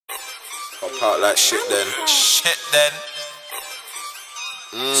Pop out like shit then. Shit then.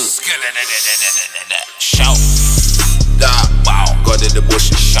 Shout. Da. Wow. God in the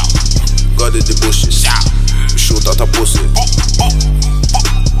bushes. Shout. God in the bushes. Shout. Shoot out a pussy.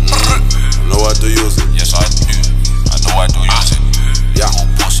 I know how to use it. Yes, I do. I know I do use it. Yeah.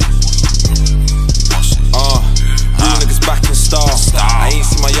 Pussy. Real niggas back in style. I ain't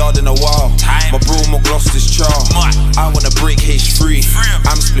seen my yard in a while. My bro Mog lost his child. I wanna break H3.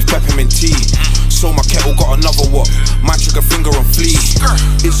 I'm split peppermint tea. So my kettle got another wop. My trigger finger on flea.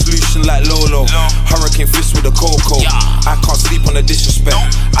 It's solution like Lolo. Hurricane fist with a cocoa. I can't sleep on the disrespect.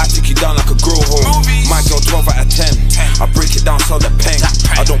 I take you down like a grow home. My girl 12 out of 10. I break it down so the pen.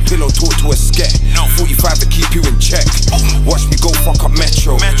 I don't pillow talk to a sket. 45 to keep you in check. Watch me go fuck up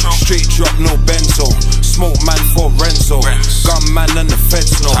Metro. Straight drop, no benzo. Smoke man for Renzo. Gun man and the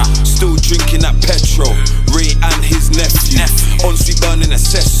feds know. Still drinking that petrol. Ray and his nephew. On street burning a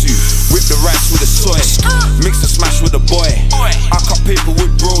sessu. Whip the rice with the soy. Mix the smash with the boy. I cut paper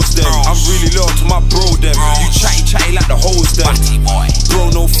with bros them. I'm really loyal to my bro them. You chatty like the hoes them.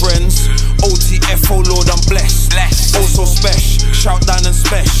 Bro no friends. OTF, oh Lord I'm blessed. Also special. Shout down and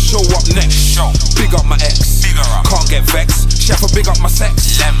special. Show up next. Big up my ex. Can't get vexed. Chef big up my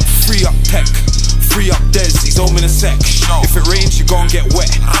sex. Free up tech. Free up Des, he's home in a sec. If it rains, you gon' get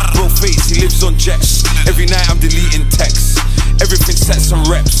wet. Bro face, he lives on jets. Every night I'm deleting texts. Everything sets and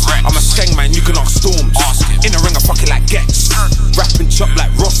reps. I'm a skeng man, you can ask Storms. In the ring, I fuck it like Gets. Rapping chop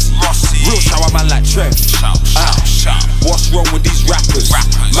like Rossi. Real shower man like Trev. What's wrong with these rappers?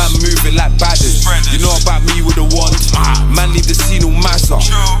 Man moving like badders. You know about me with the wand. Man leave the scene all mazza.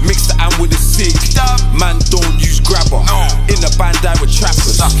 Mix the am with the sig. Man don't use grabber. In the band die with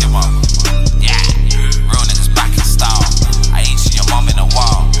trappers.